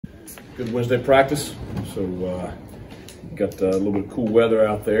good Wednesday practice. So got a little bit of cool weather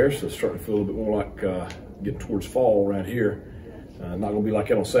out there, so it's starting to feel a little bit more like getting towards fall around here. Not going to be like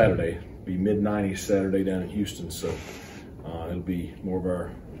that on Saturday. It'll be mid-90s Saturday down in Houston, so it'll be more of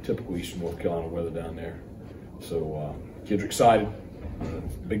our typical Eastern North Carolina weather down there. So kids are excited.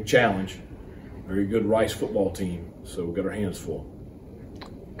 Big challenge. Very good Rice football team, so we've got our hands full.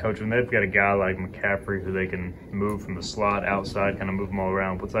 Coach, when they've got a guy like McCaffrey who they can move from the slot outside, kind of move them all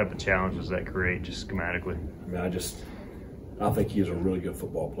around, what type of challenge does that create just schematically? I mean, I think he is a really good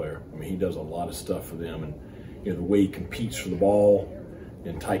football player. I mean, he does a lot of stuff for them, and you know the way he competes for the ball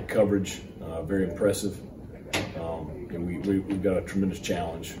in tight coverage, very impressive. You know, we've got a tremendous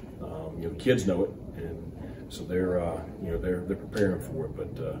challenge. You know, the kids know it, and so they're you know they're preparing for it.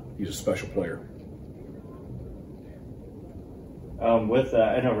 But he's a special player. I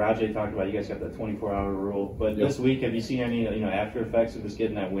know Rajay talked about you guys got that 24-hour rule, but Yep. This week, have you seen any after effects of just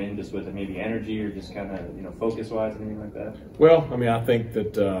getting that win, just with maybe energy or just kind of focus-wise, anything like that? Well, I mean, I think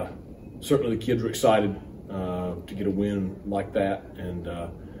that certainly the kids were excited to get a win like that, and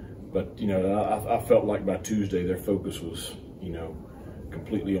but you know, I felt like by Tuesday their focus was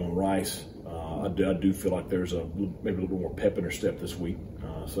completely on Rice. I do feel like there's maybe a little more pep in their step this week,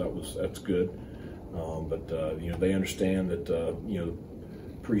 so that's good. But you know, they understand that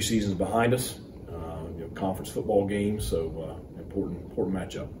preseason's behind us. Conference football games, so important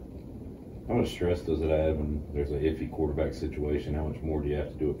matchup. How much stress does it add when there's an iffy quarterback situation? How much more do you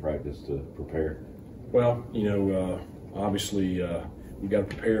have to do at practice to prepare? Well, obviously we got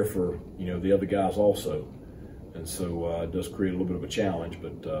to prepare for the other guys also, and so it does create a little bit of a challenge.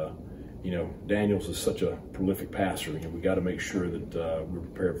 But Daniels is such a prolific passer. We got to make sure that we're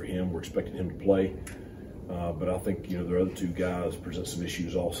prepared for him. We're expecting him to play, but I think their other two guys present some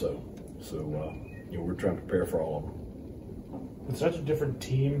issues also. So we're trying to prepare for all of them. With such a different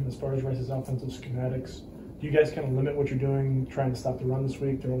team as far as Rice's offensive schematics, do you guys kind of limit what you're doing, trying to stop the run this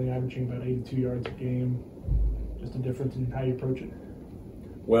week? They're only averaging about 82 yards a game. Just a difference in how you approach it?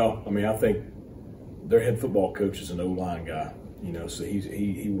 Well, I mean, I think their head football coach is an O-line guy, so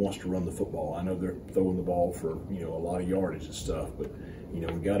he wants to run the football. I know they're throwing the ball for, a lot of yardage and stuff, but, we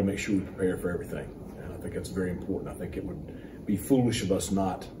got to make sure we prepare for everything. And I think that's very important. I think it would be foolish of us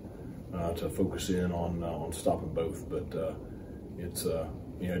not to focus in on stopping both, but it's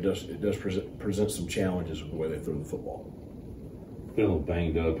it does present some challenges with the way they throw the football. Feel a little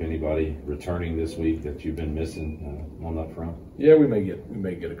banged up. Anybody returning this week that you've been missing on that front? Yeah, we may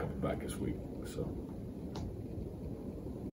get a couple back this week. So.